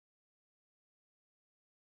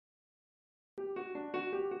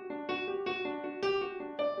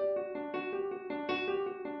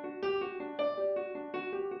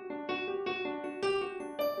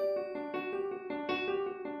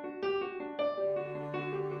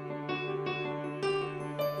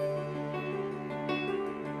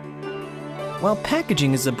While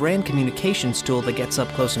packaging is a brand communications tool that gets up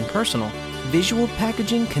close and personal, visual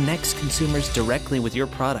packaging connects consumers directly with your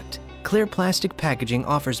product. Clear plastic packaging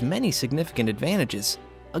offers many significant advantages: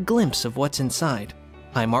 a glimpse of what's inside,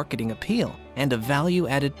 high marketing appeal, and a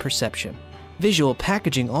value-added perception. Visual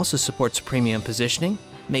packaging also supports premium positioning,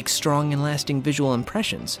 makes strong and lasting visual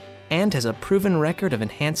impressions, and has a proven record of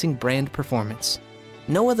enhancing brand performance.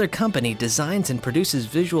 No other company designs and produces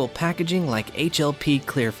visual packaging like HLP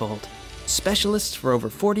Klearfold. Specialists for over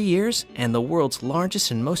 40 years and the world's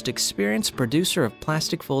largest and most experienced producer of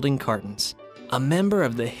plastic folding cartons. A member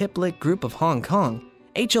of the HLP Group of Hong Kong,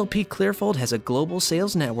 HLP Klearfold has a global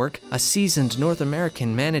sales network, a seasoned North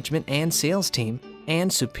American management and sales team,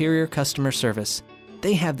 and superior customer service.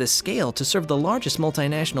 They have the scale to serve the largest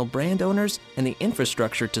multinational brand owners and the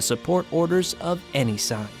infrastructure to support orders of any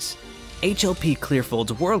size. HLP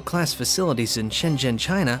Klearfold's world-class facilities in Shenzhen,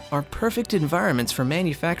 China are perfect environments for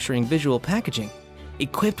manufacturing visual packaging,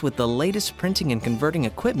 equipped with the latest printing and converting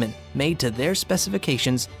equipment made to their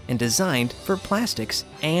specifications and designed for plastics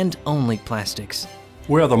and only plastics.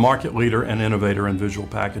 We are the market leader and innovator in visual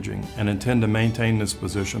packaging and intend to maintain this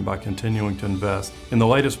position by continuing to invest in the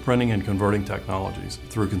latest printing and converting technologies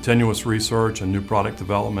through continuous research and new product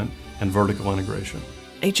development and vertical integration.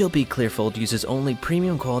 HLP Klearfold uses only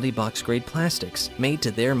premium quality box-grade plastics made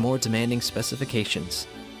to their more demanding specifications.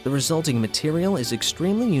 The resulting material is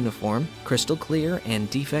extremely uniform, crystal clear, and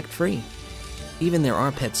defect-free. Even their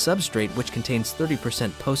rPET substrate, which contains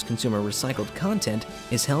 30% post-consumer recycled content,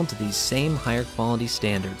 is held to these same higher quality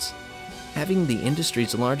standards. Having the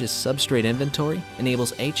industry's largest substrate inventory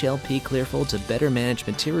enables HLP Klearfold to better manage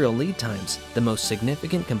material lead times, the most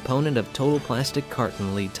significant component of total plastic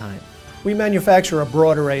carton lead time. We manufacture a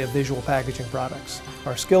broad array of visual packaging products.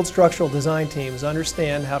 Our skilled structural design teams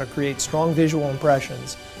understand how to create strong visual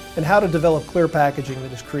impressions and how to develop clear packaging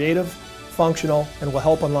that is creative, functional, and will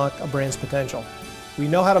help unlock a brand's potential. We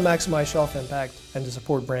know how to maximize shelf impact and to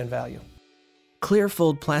support brand value.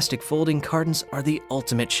 Klearfold plastic folding cartons are the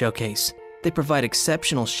ultimate showcase. They provide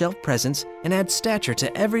exceptional shelf presence and add stature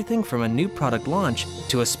to everything from a new product launch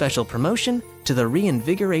to a special promotion to the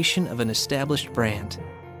reinvigoration of an established brand.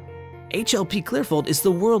 HLP Klearfold is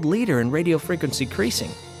the world leader in radio frequency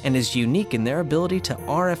creasing and is unique in their ability to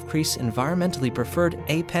RF crease environmentally preferred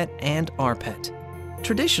APET and rPET.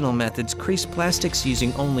 Traditional methods crease plastics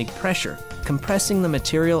using only pressure, compressing the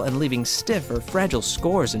material and leaving stiff or fragile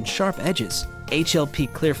scores and sharp edges. HLP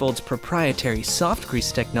Klearfold's proprietary soft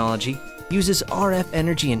crease technology uses RF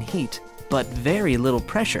energy and heat, but very little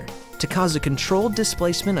pressure, to cause a controlled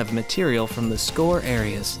displacement of material from the score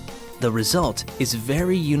areas. The result is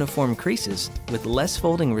very uniform creases with less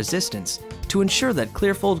folding resistance to ensure that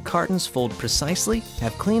Klearfold cartons fold precisely,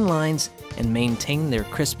 have clean lines, and maintain their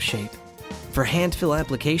crisp shape. For hand-fill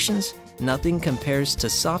applications, nothing compares to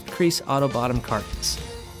soft crease auto bottom cartons.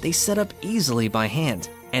 They set up easily by hand,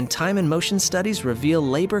 and time and motion studies reveal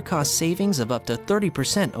labor cost savings of up to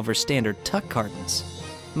 30% over standard tuck cartons.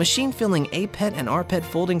 Machine filling APET and rPET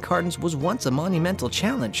folding cartons was once a monumental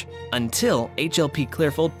challenge, until HLP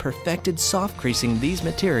Klearfold perfected soft creasing these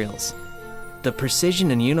materials. The precision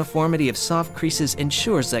and uniformity of soft creases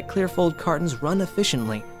ensures that Klearfold cartons run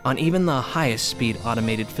efficiently on even the highest speed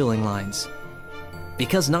automated filling lines.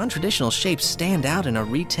 Because non-traditional shapes stand out in a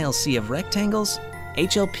retail sea of rectangles,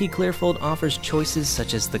 HLP Klearfold offers choices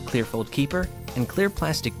such as the Klearfold Keeper and clear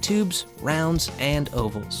plastic tubes, rounds, and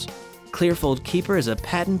ovals. Klearfold Keeper is a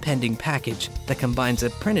patent-pending package that combines a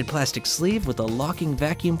printed plastic sleeve with a locking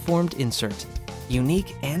vacuum-formed insert.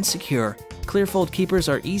 Unique and secure, Klearfold Keepers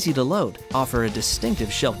are easy to load, offer a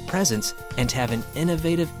distinctive shelf presence, and have an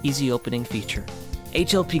innovative easy-opening feature.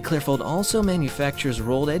 HLP Klearfold also manufactures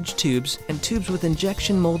rolled-edge tubes and tubes with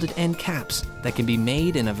injection-molded end caps that can be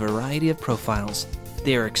made in a variety of profiles.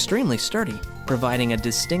 They are extremely sturdy, providing a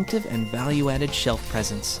distinctive and value-added shelf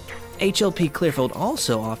presence. HLP Klearfold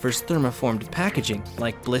also offers thermoformed packaging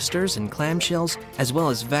like blisters and clamshells, as well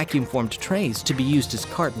as vacuum-formed trays to be used as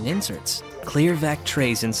carton inserts. Clear vac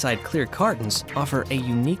trays inside clear cartons offer a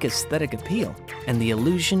unique aesthetic appeal and the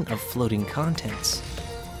illusion of floating contents.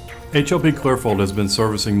 HLP Klearfold has been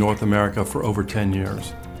servicing North America for over 10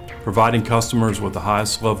 years. Providing customers with the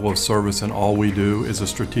highest level of service in all we do is a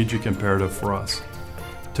strategic imperative for us.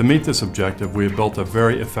 To meet this objective, we have built a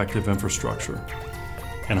very effective infrastructure.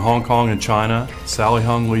 In Hong Kong and China, Sally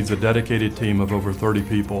Hung leads a dedicated team of over 30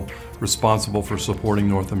 people responsible for supporting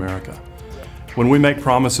North America. When we make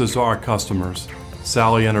promises to our customers,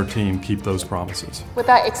 Sally and her team keep those promises. With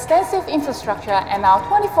our extensive infrastructure and our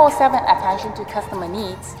 24/7 attention to customer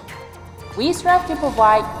needs, we strive to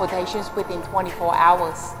provide quotations within 24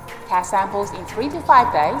 hours, test samples in 3 to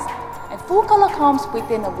 5 days, and full color comes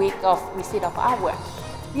within a week of receipt of artwork.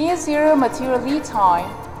 Near zero material lead time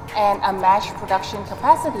and unmatched production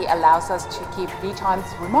capacity allows us to keep lead times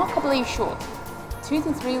remarkably short, 2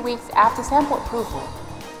 to 3 weeks after sample approval.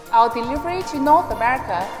 Our delivery to North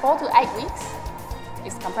America, 4 to 8 weeks,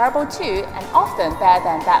 is comparable to and often better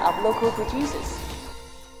than that of local producers.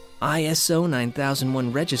 ISO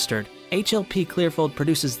 9001 registered, HLP Klearfold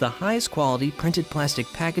produces the highest quality printed plastic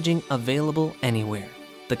packaging available anywhere.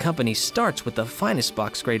 The company starts with the finest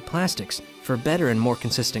box-grade plastics for better and more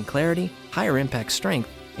consistent clarity, higher impact strength,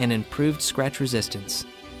 and improved scratch resistance.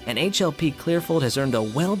 And HLP Klearfold has earned a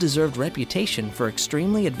well-deserved reputation for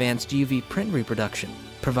extremely advanced UV print reproduction,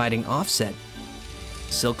 providing offset,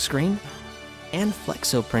 silkscreen, and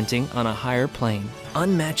flexo printing on a higher plane.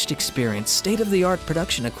 Unmatched experience, state-of-the-art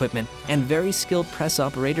production equipment, and very skilled press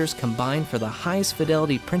operators combine for the highest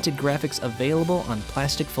fidelity printed graphics available on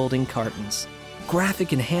plastic folding cartons.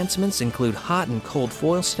 Graphic enhancements include hot and cold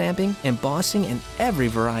foil stamping, embossing, and every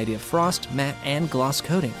variety of frost, matte, and gloss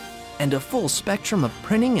coating. And a full spectrum of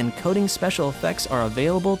printing and coating special effects are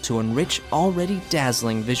available to enrich already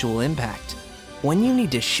dazzling visual impact. When you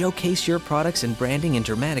need to showcase your products and branding in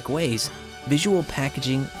dramatic ways, visual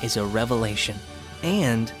packaging is a revelation.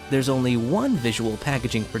 And there's only one visual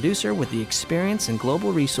packaging producer with the experience and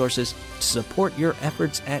global resources to support your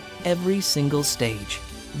efforts at every single stage.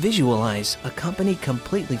 Visualize, a company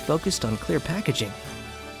completely focused on clear packaging.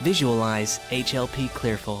 Visualize HLP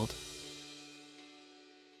Klearfold.